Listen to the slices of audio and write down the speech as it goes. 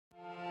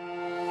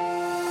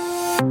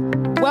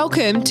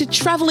Welcome to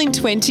Travel in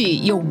 20,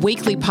 your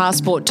weekly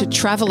passport to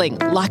travelling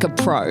like a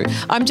pro.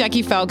 I'm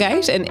Jackie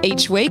Falgate, and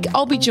each week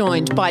I'll be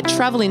joined by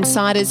travel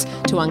insiders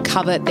to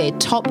uncover their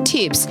top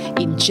tips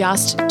in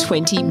just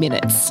 20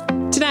 minutes.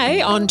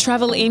 Today on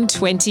Travel in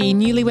 20,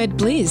 Newlywed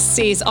Bliss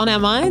is on our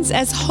minds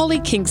as Holly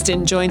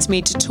Kingston joins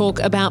me to talk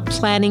about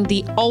planning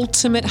the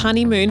ultimate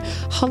honeymoon.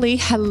 Holly,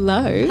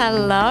 hello.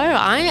 Hello.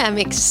 I am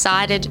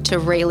excited to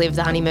relive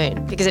the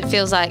honeymoon because it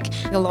feels like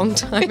a long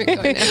time ago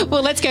now.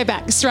 Well, let's go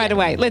back straight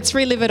away. Let's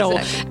relive it all.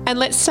 Exactly. And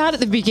let's start at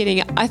the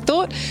beginning. I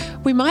thought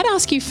we might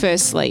ask you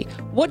firstly,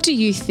 what do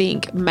you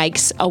think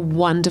makes a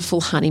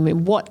wonderful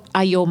honeymoon? What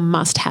are your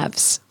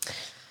must-haves?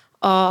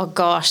 Oh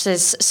gosh,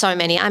 there's so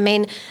many. I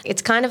mean,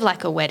 it's kind of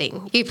like a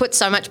wedding. You put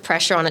so much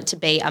pressure on it to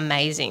be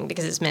amazing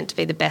because it's meant to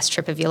be the best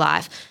trip of your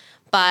life.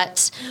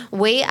 But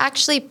we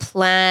actually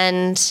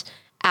planned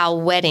our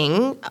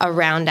wedding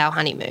around our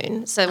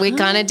honeymoon. So we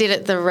kind of did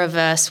it the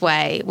reverse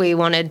way. We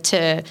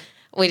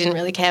didn't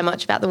really care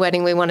much about the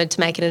wedding. We wanted to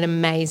make it an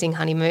amazing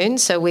honeymoon.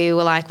 So we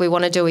were like, we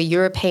want to do a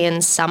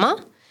European summer.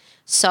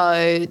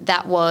 So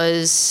that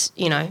was,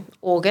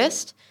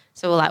 August.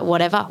 So we're like,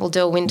 whatever, we'll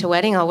do a winter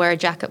wedding. I'll wear a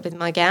jacket with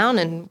my gown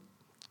and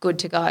good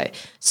to go.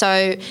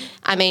 So,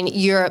 I mean,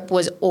 Europe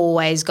was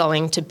always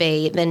going to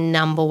be the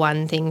number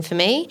one thing for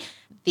me.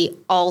 The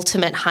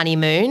ultimate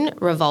honeymoon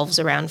revolves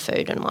around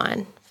food and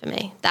wine for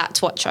me.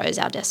 That's what chose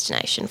our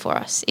destination for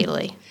us,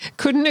 Italy.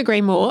 Couldn't agree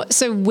more.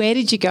 So where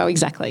did you go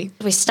exactly?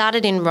 We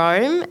started in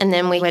Rome and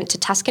then we went to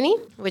Tuscany,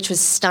 which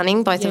was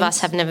stunning. Both of us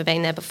have never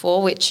been there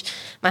before, which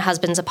my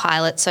husband's a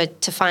pilot. So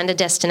to find a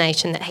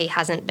destination that he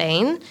hasn't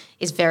been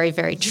is very,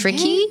 very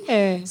tricky.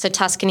 Yeah. So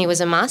Tuscany was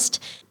a must.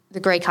 The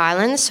Greek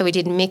islands, so we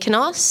did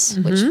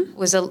Mykonos, which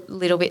was a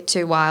little bit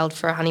too wild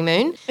for a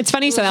honeymoon. It's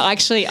funny you say that.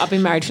 Actually, I've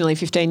been married for nearly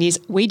 15 years.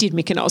 We did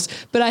Mykonos,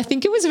 but I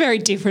think it was very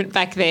different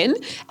back then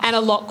and a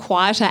lot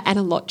quieter and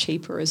a lot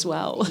cheaper as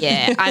well.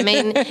 Yeah, I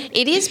mean,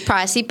 it is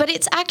pricey, but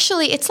it's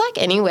like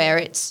anywhere.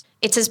 It's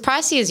as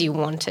pricey as you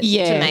want it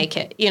to make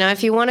it.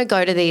 If you want to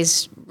go to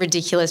these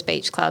ridiculous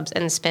beach clubs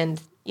and spend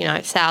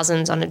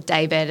thousands on a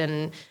daybed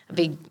and a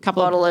big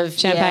bottle of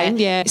champagne.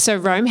 Yeah. So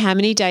Rome, how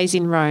many days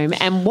in Rome?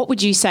 And what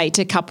would you say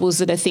to couples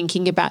that are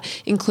thinking about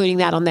including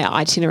that on their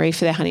itinerary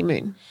for their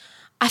honeymoon?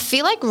 I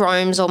feel like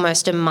Rome's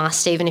almost a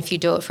must, even if you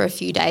do it for a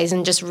few days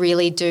and just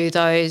really do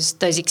those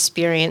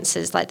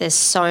experiences. Like there's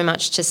so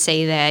much to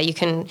see there. You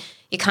kind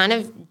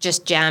of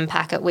just jam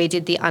pack it. We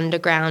did the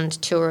underground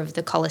tour of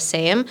the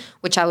Colosseum,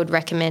 which I would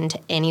recommend to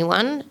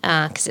anyone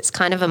because it's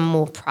kind of a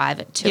more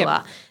private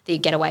tour that you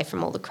get away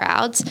from all the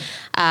crowds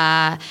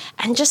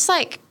and just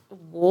like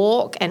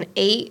walk and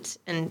eat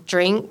and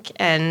drink.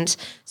 And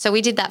so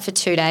we did that for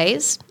 2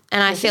 days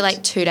and I feel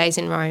like 2 days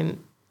in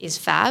Rome is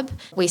fab.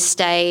 We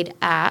stayed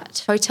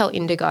at Hotel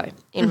Indigo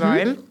in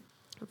Rome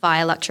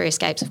via Luxury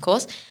Escapes, of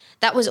course.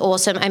 That was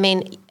awesome. I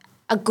mean,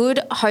 a good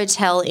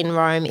hotel in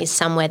Rome is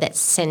somewhere that's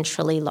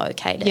centrally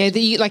located.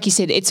 Yeah, like you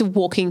said, it's a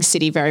walking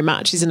city very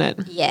much, isn't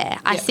it? Yeah,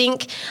 I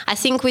think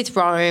with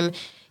Rome,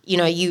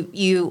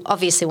 you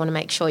obviously want to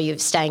make sure you're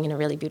staying in a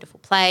really beautiful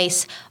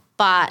place,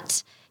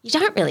 but you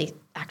don't really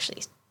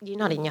you're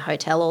not in your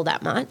hotel all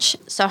that much.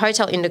 So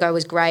Hotel Indigo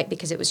was great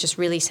because it was just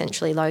really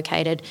centrally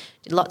located,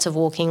 did lots of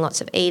walking,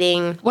 lots of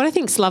eating. What I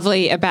think's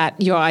lovely about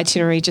your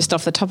itinerary just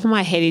off the top of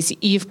my head is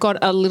you've got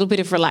a little bit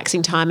of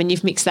relaxing time and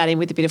you've mixed that in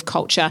with a bit of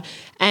culture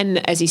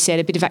and, as you said,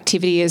 a bit of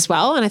activity as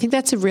well. And I think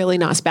that's a really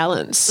nice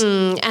balance.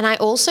 And I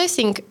also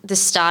think the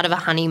start of a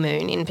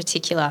honeymoon in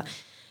particular,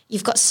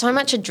 you've got so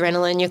much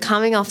adrenaline. You're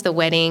coming off the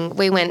wedding.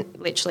 We went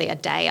literally a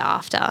day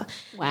after.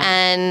 Wow.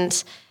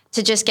 And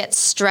to just get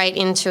straight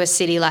into a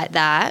city like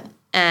that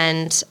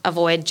and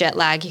avoid jet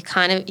lag, you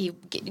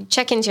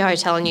check into your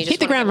hotel and you just hit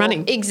the ground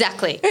running.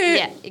 Exactly.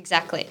 Yeah,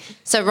 exactly.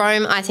 So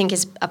Rome, I think,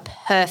 is a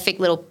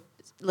perfect little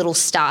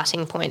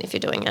starting point if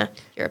you're doing a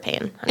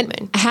European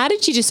honeymoon. And how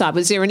did you decide?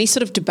 Was there any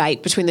sort of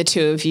debate between the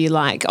two of you?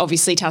 Like,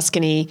 obviously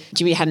Tuscany,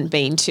 Jimmy hadn't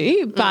been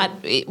to, but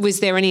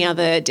was there any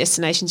other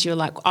destinations you were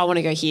like, I want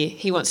to go here,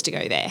 he wants to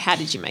go there? How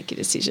did you make a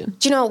decision?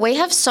 Do you know, we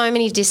have so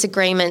many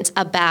disagreements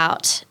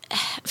about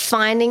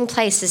finding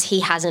places he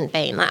hasn't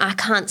been. Like, I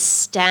can't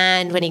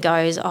stand when he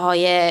goes, oh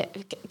yeah,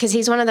 because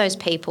he's one of those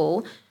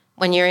people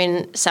when you're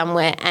in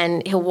somewhere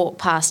and he'll walk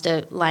past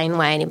a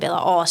laneway and he'll be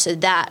like, oh, so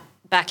that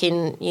back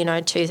in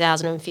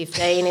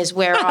 2015 is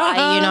where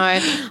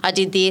I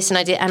did this and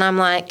I did, and I'm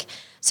like,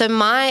 so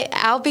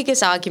our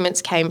biggest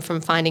arguments came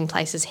from finding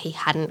places he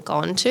hadn't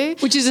gone to,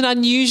 which is an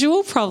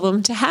unusual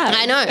problem to have.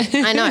 I know.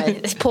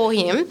 Poor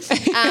him.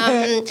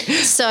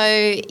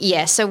 So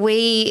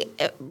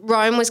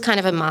Rome was kind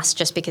of a must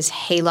just because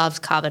he loves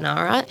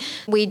carbonara.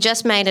 We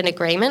just made an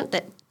agreement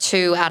that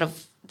 2 out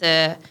of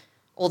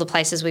all the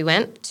places we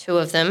went, 2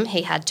 of them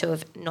he had to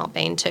have not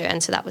been to,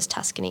 and so that was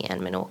Tuscany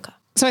and Minorca.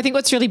 So I think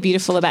what's really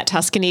beautiful about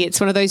Tuscany,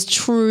 it's one of those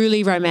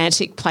truly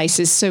romantic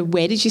places. So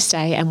where did you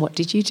stay and what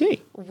did you do?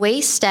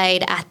 We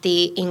stayed at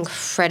the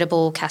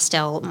incredible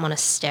Castel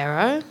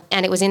Monastero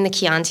and it was in the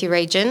Chianti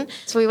region.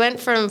 So we went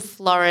from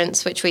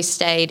Florence, which we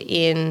stayed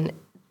in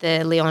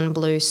the Leon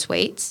Blue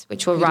Suites,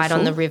 which were right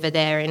on the river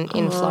there in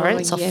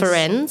Florence, or yes.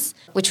 Firenze,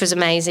 which was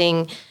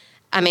amazing.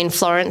 I mean,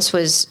 Florence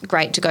was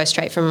great to go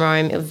straight from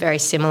Rome. It was very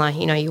similar.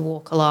 You know, you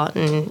walk a lot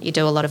and you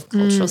do a lot of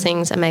cultural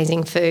things,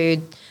 amazing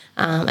food.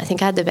 I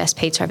think I had the best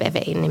pizza I've ever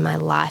eaten in my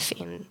life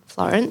in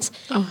Florence.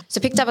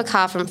 So picked up a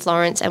car from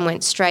Florence and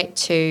went straight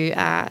to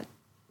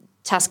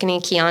Tuscany,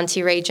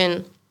 Chianti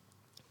region,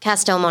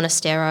 Castel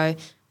Monastero,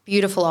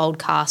 beautiful old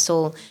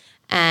castle.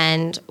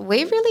 And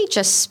we really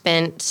just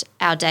spent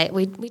our day.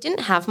 We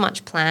didn't have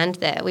much planned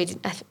there.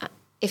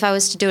 If I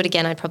was to do it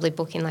again, I'd probably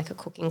book in like a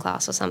cooking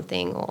class or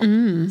something. Well,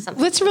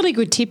 that's a really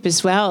good tip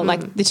as well.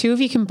 Like the two of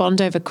you can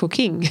bond over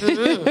cooking.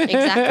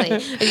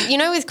 Exactly. You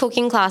know, with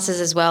cooking classes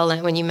as well,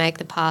 like when you make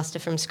the pasta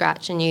from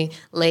scratch and you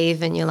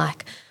leave and you're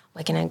like,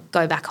 we're going to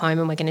go back home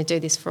and we're going to do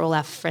this for all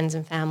our friends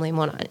and family and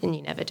whatnot, and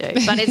you never do.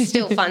 But it's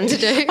still fun to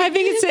do. I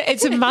think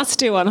it's a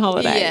must-do on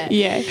holiday.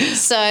 Yeah.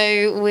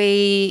 So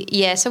we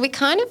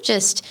kind of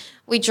just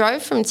 – we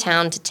drove from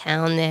town to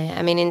town there.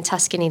 I mean, in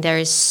Tuscany there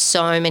is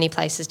so many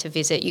places to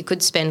visit. You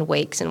could spend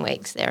weeks and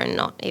weeks there and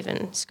not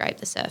even scrape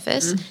the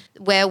surface.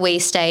 Where we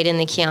stayed in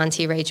the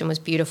Chianti region was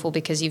beautiful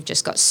because you've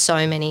just got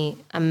so many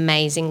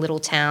amazing little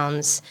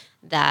towns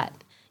that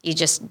 – you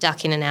just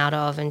duck in and out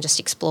of and just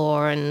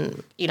explore,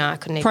 and, you know, I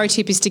couldn't even... Pro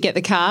tip is to get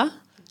the car?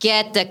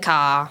 Get the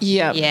car.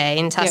 Yep. Yeah,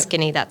 in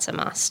Tuscany that's a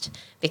must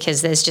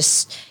because there's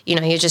just, you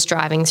know, you're just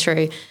driving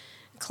through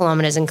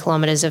kilometres and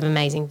kilometres of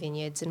amazing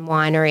vineyards and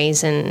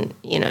wineries and,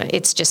 you know,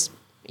 it's just,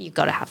 you've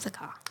got to have the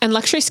car. And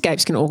Luxury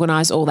Escapes can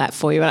organise all that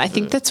for you. And I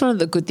think that's one of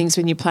the good things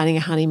when you're planning a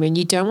honeymoon.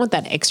 You don't want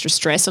that extra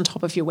stress on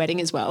top of your wedding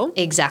as well.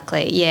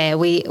 Exactly. Yeah,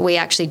 we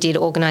actually did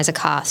organise a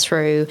car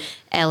through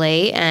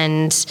Ellie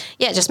and,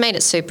 yeah, it just made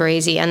it super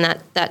easy. And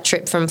that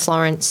trip from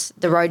Florence,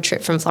 the road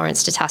trip from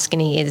Florence to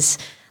Tuscany is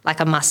like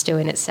a must-do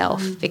in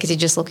itself because you're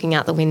just looking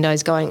out the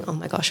windows going, oh,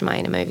 my gosh, am I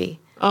in a movie?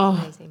 Oh,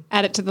 amazing.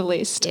 Add it to the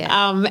list.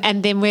 Yeah.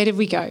 And then where did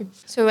we go?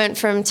 So we went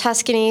from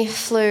Tuscany,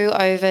 flew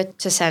over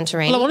to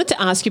Santorini. Well, I wanted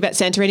to ask you about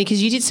Santorini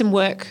because you did some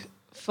work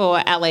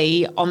for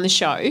Ali on the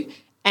show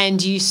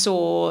and you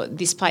saw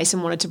this place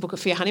and wanted to book it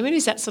for your honeymoon.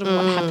 Is that sort of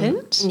what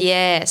happened?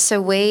 Yeah.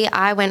 So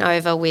I went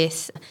over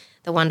with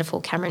the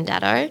wonderful Cameron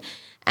Daddo.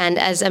 And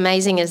as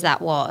amazing as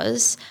that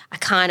was, I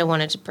kind of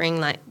wanted to bring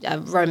like a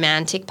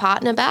romantic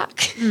partner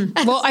back.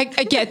 Well, I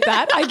get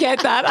that. I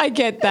get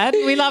that.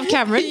 We love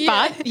Cameron,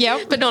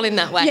 but not in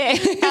that way. Yeah.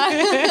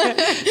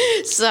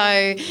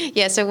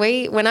 So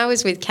when I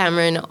was with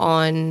Cameron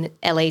on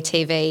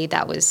LETV,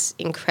 that was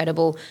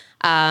incredible.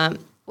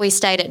 We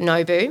stayed at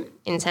Nobu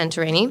in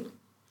Santorini,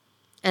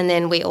 and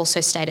then we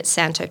also stayed at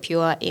Santo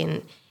Pure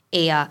in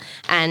Ia.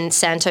 And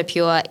Santo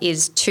Pure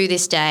is to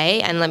this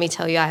day, and let me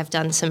tell you, I have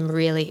done some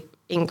really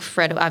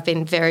incredible. I've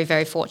been very,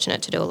 very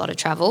fortunate to do a lot of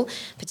travel,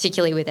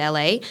 particularly with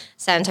LA.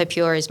 Santo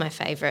Pure is my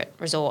favourite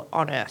resort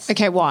on earth.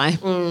 Okay, why?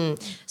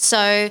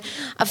 So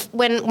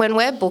when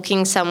we're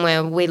booking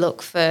somewhere, we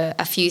look for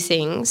a few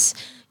things.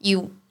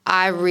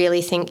 I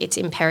really think it's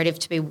imperative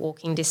to be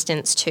walking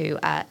distance to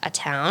a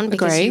town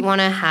because you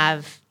want to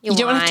have your You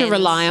don't wines. have to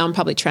rely on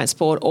public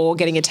transport or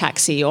getting a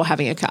taxi or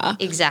having a car.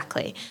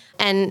 Exactly.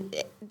 And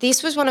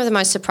this was one of the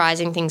most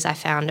surprising things I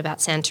found about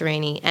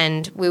Santorini,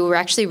 and we were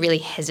actually really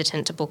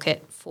hesitant to book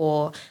it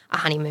for a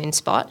honeymoon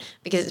spot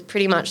because it's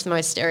pretty much the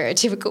most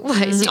stereotypical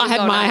place. I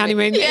had my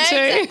honeymoon there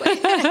too.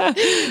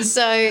 Exactly.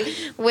 So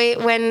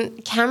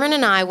when Cameron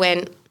and I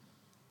went,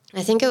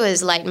 I think it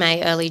was late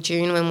May, early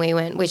June when we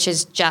went, which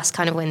is just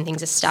kind of when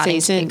things are starting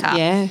to pick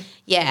up.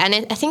 Yeah,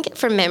 and I think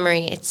from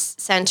memory,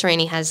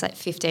 Santorini has like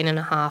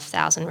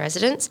 15,500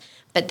 residents,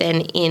 but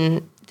then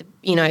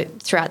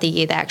throughout the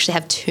year they actually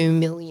have 2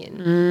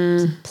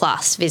 million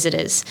plus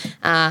visitors.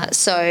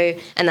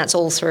 And that's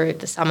all through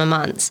the summer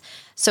months.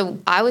 So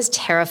I was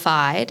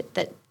terrified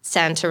that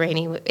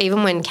Santorini,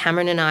 even when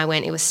Cameron and I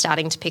went, it was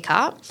starting to pick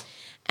up.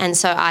 And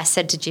so I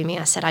said to Jimmy,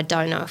 I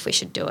don't know if we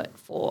should do it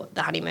for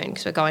the honeymoon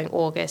because we're going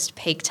August,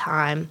 peak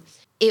time.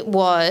 It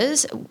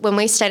was, when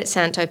we stayed at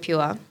Santo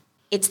Pure,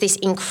 it's this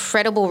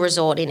incredible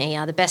resort in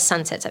Ia, the best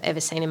sunsets I've ever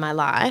seen in my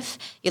life.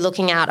 You're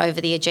looking out over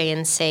the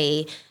Aegean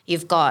Sea.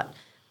 You've got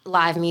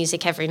live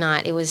music every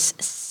night. It was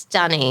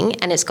stunning,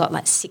 and it's got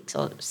like 6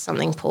 or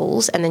something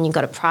pools, and then you've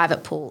got a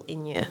private pool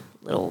in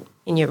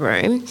your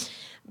room.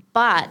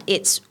 But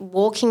it's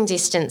walking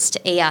distance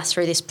to Ia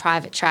through this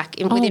private track.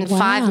 Within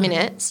 5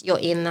 minutes, you're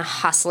in the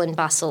hustle and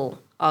bustle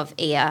of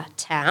Ia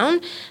town,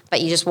 but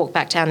you just walk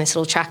back down this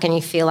little track and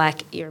you feel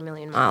like you're a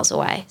million miles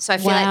away. So I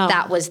feel like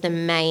that was the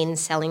main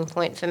selling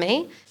point for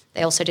me.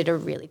 They also did a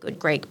really good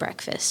Greek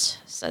breakfast,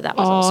 so that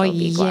was also a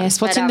big one. Yes.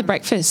 What's in the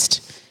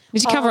breakfast?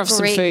 Need to cover off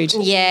some food.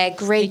 Yeah,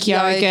 Greek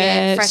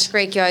yogurt, fresh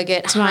Greek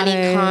yogurt,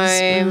 tomatoes,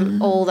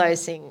 honeycomb, all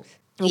those things.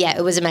 Yeah,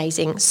 it was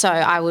amazing. So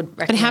I would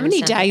recommend. And how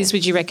many Santorini. days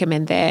would you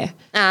recommend there?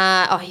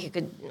 I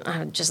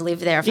would just live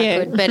there if I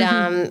could. But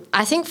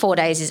I think 4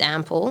 days is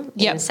ample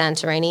in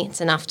Santorini. It's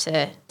enough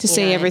to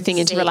see everything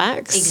and to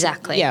relax.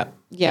 Exactly. Yeah.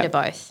 Bit of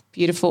both.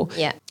 Beautiful.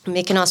 Yeah.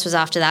 Mykonos was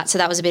after that, so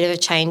that was a bit of a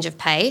change of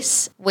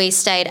pace. We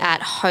stayed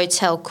at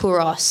Hotel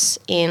Kouros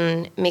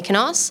in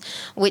Mykonos,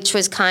 which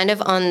was kind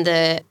of on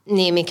the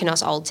near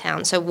Mykonos Old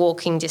Town, so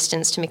walking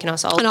distance to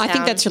Mykonos Old Town. And I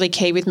think that's really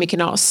key with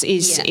Mykonos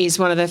is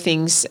one of the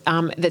things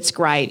that's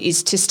great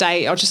is to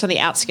stay just on the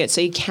outskirts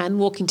so you can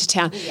walk into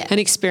town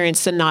and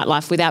experience the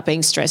nightlife without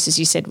being stressed, as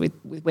you said, with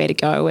where to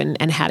go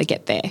and how to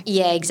get there.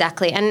 Yeah,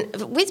 exactly. And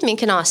with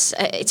Mykonos,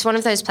 it's one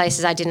of those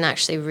places I didn't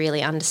actually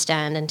really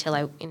understand until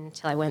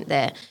I went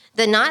there.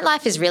 The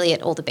nightlife is really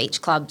at all the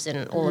beach clubs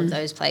and all of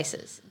those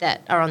places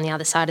that are on the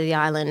other side of the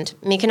island.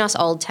 Mykonos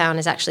Old Town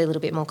is actually a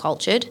little bit more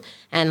cultured,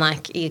 and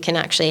like you can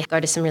actually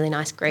go to some really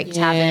nice Greek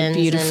taverns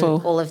beautiful.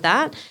 and all of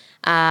that.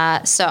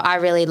 So I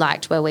really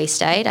liked where we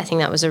stayed. I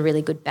think that was a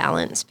really good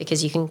balance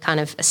because you can kind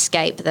of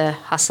escape the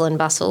hustle and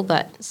bustle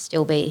but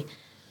still be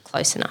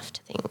close enough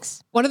to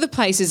things. One of the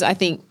places I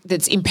think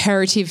that's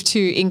imperative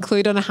to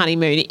include on a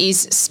honeymoon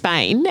is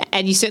Spain,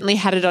 and you certainly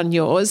had it on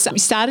yours. We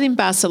started in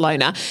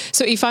Barcelona.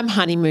 So if I'm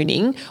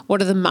honeymooning, what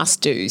are the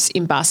must-dos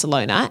in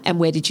Barcelona and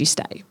where did you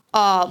stay?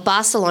 Oh,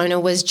 Barcelona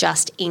was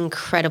just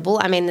incredible.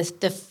 I mean,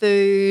 the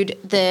food,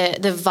 the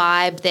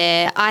vibe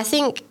there.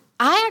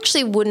 I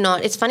actually would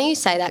not. It's funny you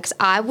say that because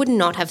I would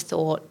not have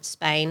thought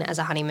Spain as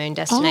a honeymoon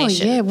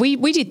destination. Oh, yeah.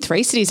 We did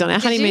 3 cities on our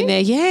honeymoon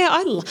there. Yeah,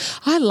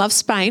 I love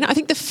Spain. I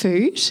think the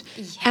food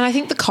and I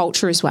think the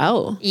culture as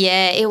well.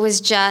 Yeah, it was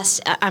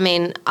just, I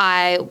mean,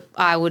 I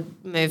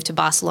would move to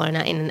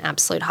Barcelona in an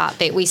absolute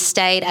heartbeat. We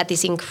stayed at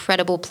this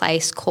incredible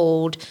place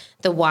called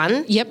The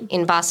One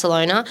in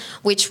Barcelona,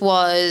 which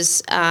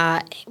was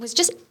it was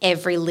just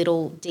every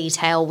little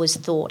detail was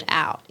thought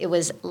out. It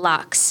was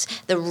luxe.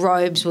 The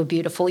robes were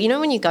beautiful. You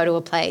know when you go to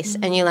a place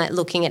and you're like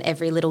looking at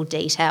every little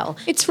detail.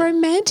 It's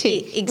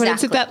romantic. Exactly. When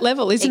it's at that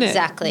level, isn't it?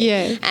 Exactly.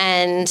 Yeah.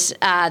 And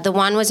The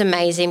One was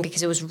amazing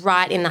because it was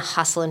right in the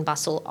hustle and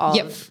bustle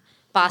of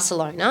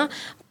Barcelona,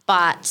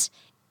 but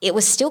it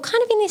was still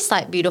kind of in this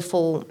like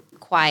beautiful,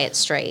 quiet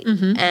street.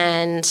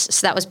 And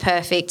so that was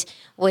perfect.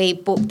 We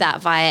booked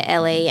that via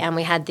Ellie and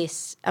we had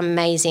this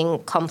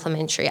amazing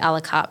complimentary a la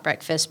carte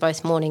breakfast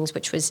both mornings,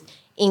 which was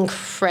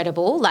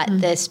incredible, like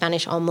the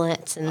Spanish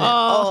omelettes and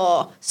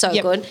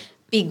so good.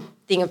 Big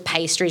thing of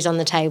pastries on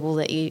the table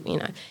that you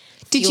know.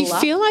 Did you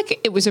feel like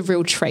it was a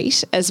real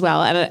treat as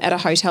well at a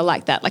hotel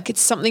like that? Like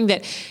it's something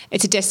that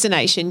it's a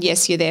destination.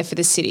 Yes, you're there for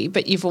the city,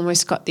 but you've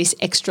almost got this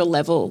extra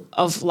level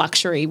of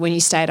luxury when you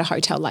stay at a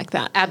hotel like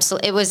that.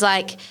 Absolutely. It was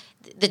like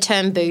the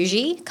term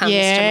bougie comes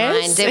to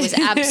mind. It was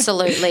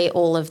absolutely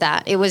all of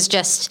that. It was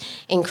just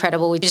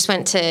incredible. We just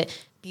went to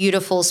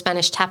beautiful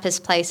Spanish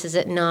tapas places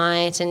at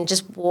night and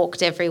just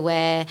walked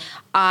everywhere.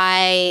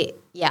 I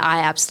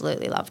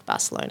absolutely loved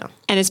Barcelona.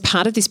 And as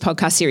part of this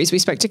podcast series, we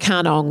spoke to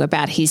Karnong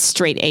about his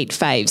street eat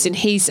faves, and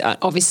he's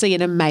obviously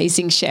an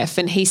amazing chef.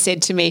 And he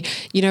said to me,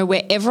 you know,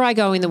 wherever I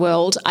go in the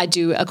world, I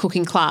do a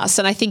cooking class.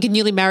 And I think a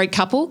newly married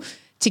couple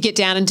to get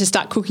down and to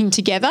start cooking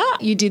together,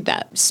 you did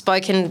that.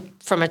 Spoken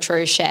from a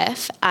true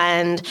chef.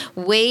 And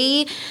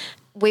we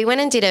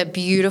went and did a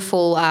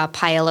beautiful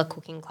paella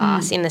cooking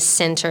class in the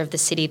centre of the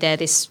city there.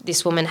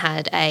 This woman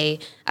had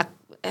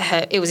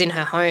it was in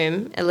her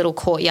home, a little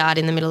courtyard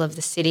in the middle of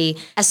the city.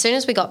 As soon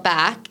as we got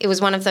back, it was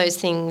one of those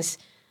things,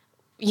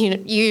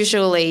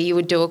 usually you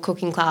would do a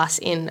cooking class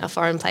in a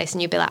foreign place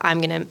and you'd be like, I'm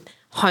going to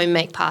home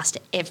make pasta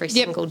every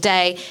single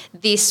day.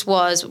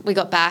 We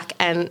got back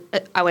and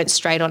I went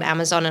straight on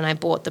Amazon and I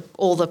bought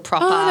all the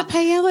proper the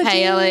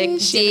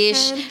paella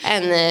dish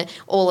and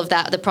all of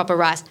that, the proper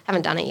rice.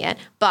 Haven't done it yet,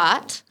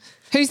 but...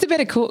 Who's the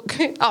better cook?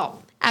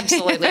 Oh,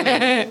 absolutely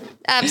me.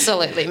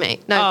 Absolutely me.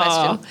 No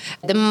question.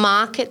 The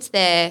markets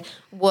there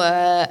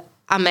were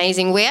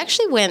amazing. We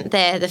actually went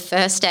there the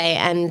first day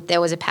and there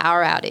was a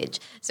power outage.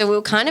 So we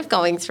were kind of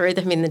going through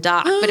them in the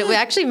dark, but we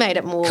actually made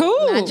it more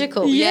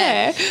magical.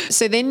 Yeah.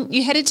 So then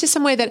you headed to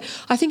somewhere that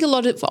I think a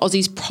lot of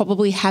Aussies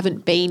probably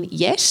haven't been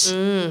yet.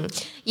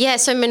 Yeah,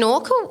 so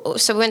Menorca,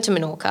 so we went to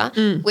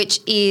Menorca, which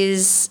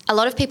is, a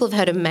lot of people have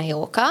heard of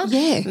Majorca.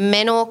 Yeah.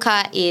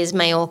 Menorca is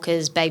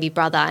Majorca's baby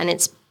brother and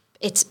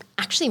it's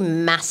actually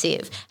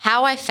massive.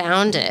 How I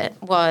found it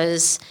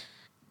was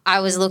I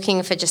was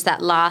looking for just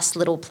that last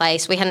little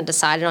place. We hadn't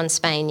decided on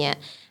Spain yet.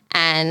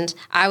 And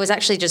I was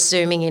actually just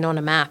zooming in on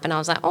a map and I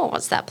was like, oh,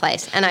 what's that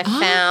place? And I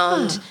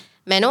found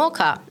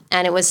Menorca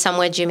and it was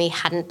somewhere Jimmy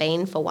hadn't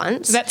been for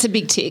once. That's a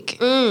big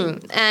tick.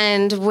 And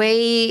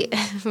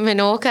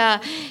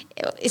Menorca,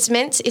 it's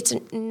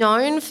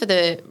known for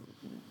the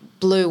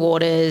blue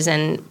waters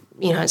and,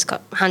 it's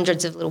got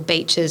hundreds of little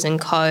beaches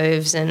and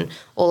coves and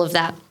all of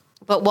that.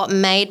 But what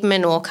made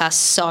Menorca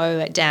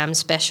so damn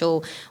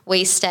special,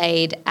 we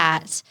stayed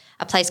at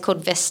a place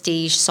called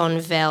Vestige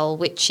Sonvel,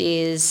 which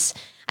is,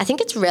 I think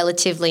it's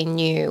relatively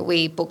new.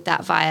 We booked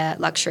that via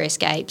Luxury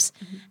Escapes.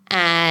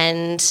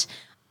 And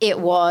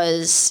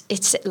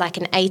it's like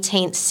an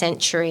 18th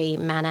century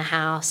manor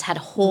house, had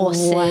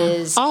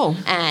horses. Wow.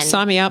 Oh, and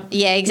sign me up.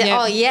 Yeah, exactly.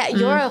 Yep. Oh, yeah,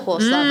 you're a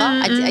horse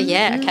lover.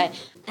 Yeah, okay.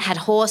 had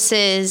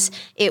horses.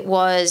 There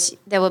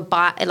were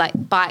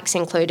bikes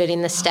included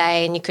in the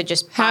stay, and you could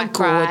just bike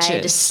ride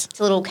to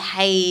little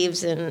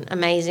caves and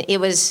amazing. It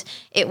was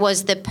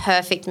the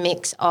perfect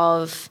mix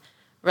of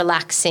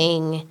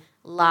relaxing,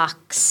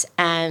 luxe,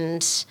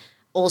 and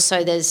also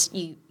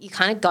you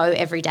kind of go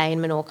every day in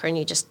Menorca and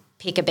you just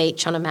pick a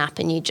beach on a map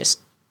and you just,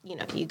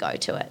 you go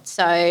to it.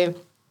 So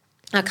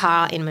a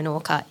car in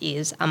Menorca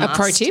is a must. A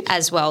pro tip?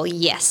 As well.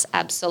 Yes,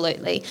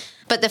 absolutely.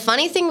 But the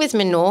funny thing with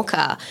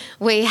Menorca,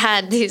 we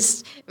had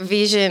this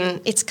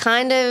vision. It's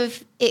kind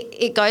of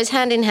it goes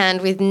hand in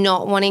hand with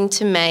not wanting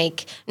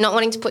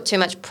to put too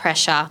much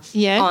pressure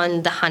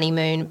on the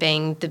honeymoon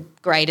being the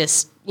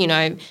greatest,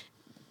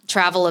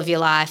 travel of your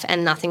life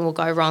and nothing will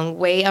go wrong.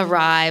 We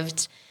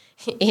arrived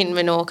in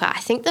Menorca. I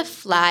think the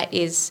flight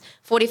is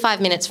 45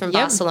 minutes from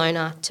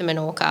Barcelona to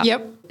Menorca.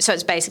 Yep. So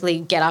it's basically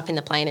get up in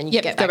the plane and you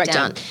get back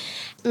down.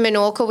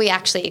 Menorca, we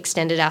actually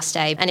extended our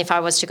stay. And if I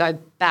was to go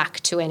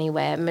back to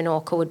anywhere,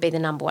 Menorca would be the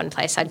number one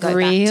place I'd go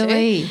back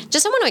to.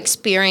 Just I want to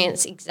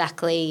experience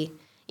exactly,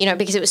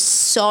 because it was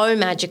so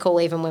magical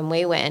even when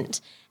we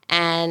went.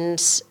 And,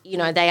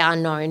 they are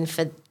known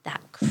for that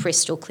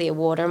crystal clear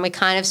water. And we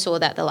kind of saw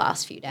that the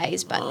last few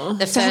days. But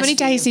how many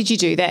days did you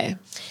do there?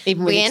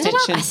 Even with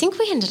extension? I think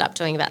we ended up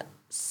doing about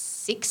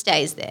 6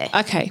 days there.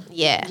 Okay.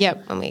 Yeah.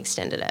 Yep. When we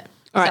extended it.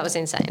 All right. That was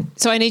insane.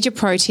 So I need your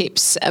pro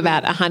tips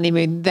about a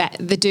honeymoon,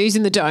 the do's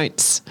and the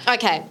don'ts.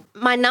 Okay.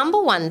 My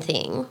number one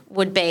thing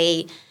would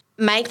be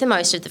make the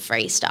most of the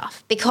free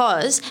stuff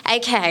because,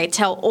 aka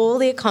tell all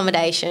the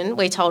accommodation.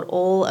 We told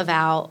all of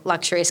our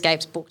Luxury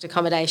Escapes booked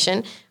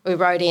accommodation. We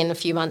wrote in a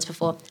few months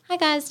before, hi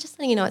guys, just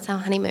letting you know it's our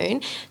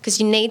honeymoon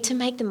because you need to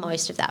make the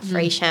most of that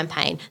free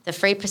champagne, the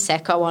free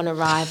Prosecco on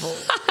arrival,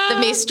 the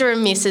Mr.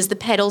 and Mrs., the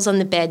petals on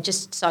the bed,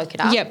 just soak it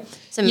up. Yep.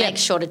 So make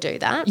sure to do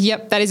that.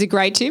 Yep, that is a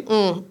great tip.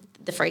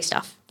 The free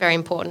stuff, very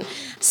important.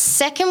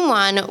 Second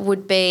one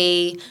would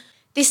be,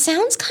 this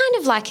sounds kind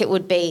of like it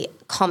would be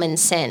common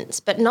sense,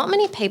 but not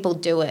many people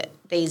do it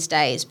these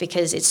days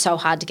because it's so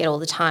hard to get all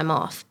the time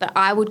off. But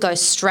I would go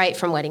straight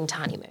from wedding to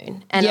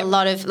honeymoon. And a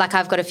lot of,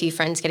 I've got a few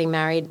friends getting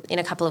married in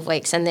a couple of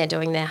weeks and they're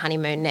doing their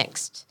honeymoon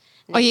next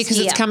because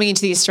it's coming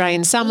into the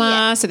Australian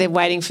summer, so they're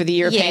waiting for the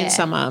European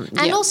summer.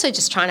 And also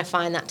just trying to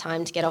find that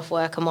time to get off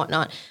work and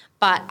whatnot.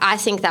 But I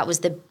think that was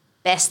the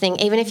best thing,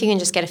 even if you can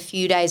just get a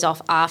few days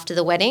off after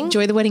the wedding.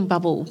 Enjoy the wedding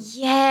bubble.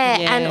 Yeah.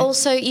 And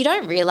also you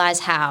don't realise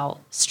how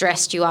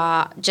stressed you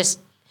are just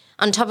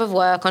on top of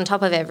work, on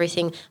top of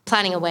everything,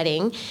 planning a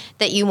wedding,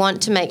 that you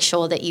want to make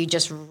sure that you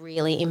just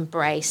really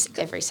embrace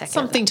every second.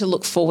 Something to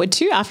look forward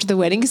to after the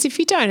wedding, because if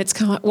you don't, it's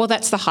kind of like, well,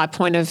 that's the high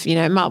point of,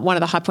 one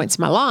of the high points of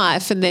my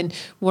life, and then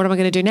what am I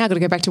going to do now? I've got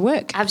to go back to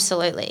work.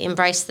 Absolutely.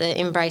 Embrace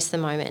the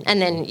moment.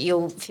 And then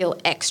you'll feel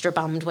extra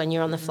bummed when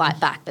you're on the flight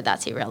back, but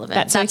that's irrelevant.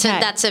 That's okay.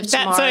 That's a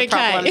tomorrow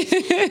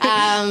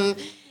problem.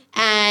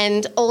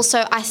 And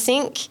also I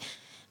think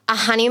a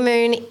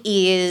honeymoon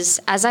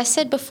is, as I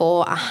said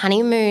before, a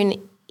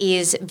honeymoon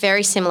is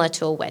very similar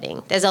to a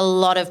wedding. There's a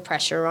lot of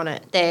pressure on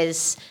it.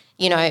 There's,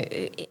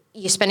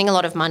 you're spending a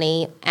lot of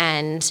money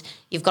and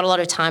you've got a lot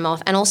of time off.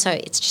 And also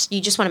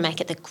you just want to make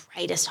it the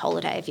greatest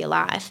holiday of your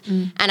life.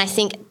 And I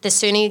think the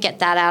sooner you get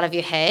that out of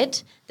your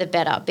head, the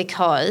better,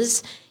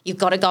 because you've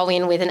got to go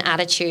in with an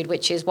attitude,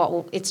 which is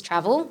it's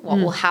travel. What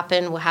will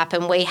happen will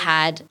happen. We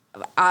had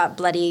a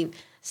bloody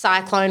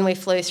cyclone we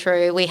flew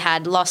through. We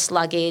had lost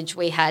luggage.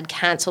 We had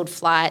cancelled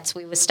flights.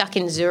 We were stuck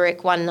in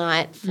Zurich one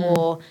night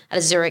at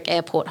a Zurich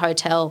airport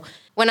hotel.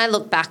 When I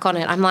look back on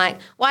it, I'm like,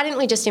 why didn't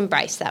we just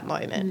embrace that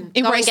moment?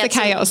 Embrace the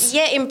chaos.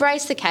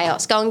 Embrace the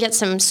chaos. Go and get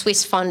some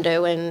Swiss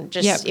fondue and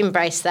just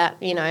embrace that,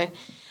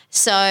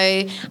 So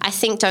I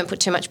think don't put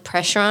too much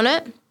pressure on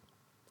it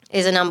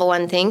is a number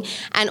one thing.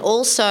 And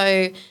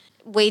also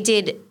we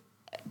did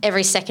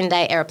every second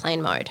day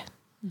airplane mode.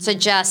 So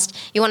just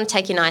you want to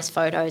take your nice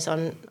photos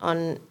on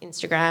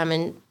Instagram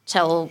and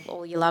tell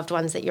all your loved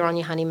ones that you're on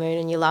your honeymoon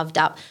and you're loved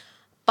up,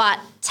 but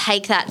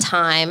take that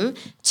time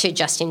to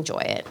just enjoy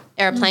it.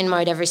 Airplane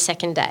mode every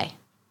second day.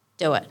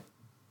 Do it.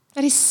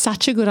 That is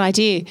such a good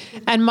idea.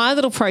 And my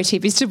little pro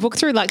tip is to book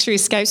through Luxury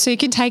Escapes so you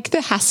can take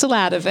the hassle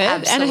out of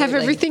it and have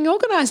everything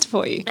organised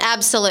for you.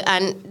 Absolutely.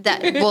 And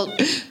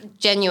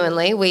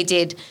genuinely, we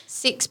did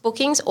 6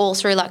 bookings all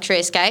through Luxury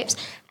Escapes,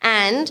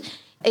 and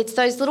it's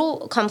those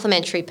little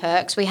complimentary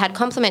perks. We had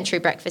complimentary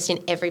breakfast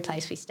in every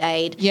place we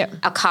stayed. Yep.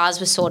 Our cars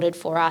were sorted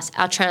for us,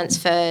 our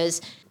transfers.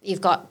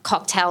 You've got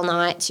cocktail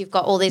nights. You've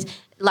got all these.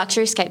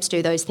 Luxury Escapes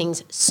do those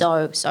things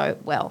so, so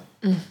well.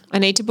 I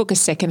need to book a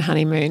second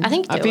honeymoon. I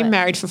think I've been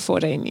married for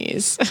 14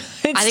 years.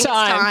 It's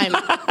time.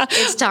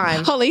 It's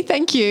time. Holly,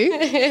 thank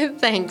you.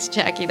 Thanks,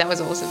 Jackie. That was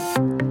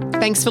awesome.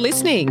 Thanks for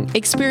listening.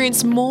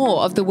 Experience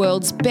more of the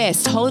world's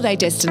best holiday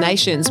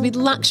destinations with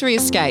Luxury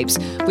Escapes,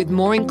 with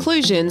more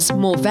inclusions,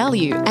 more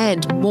value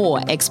and more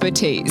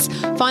expertise.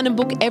 Find and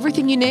book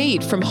everything you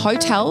need, from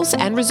hotels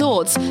and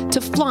resorts to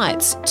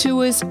flights,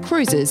 tours,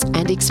 cruises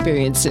and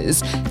experiences.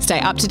 Stay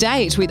up to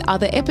date with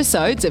other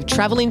episodes of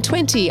Travel in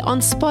 20 on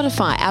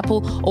Spotify,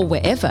 Apple, or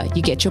wherever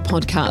you get your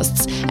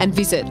podcasts. And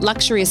visit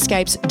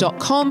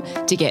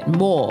luxuryescapes.com to get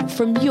more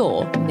from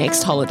your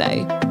next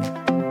holiday.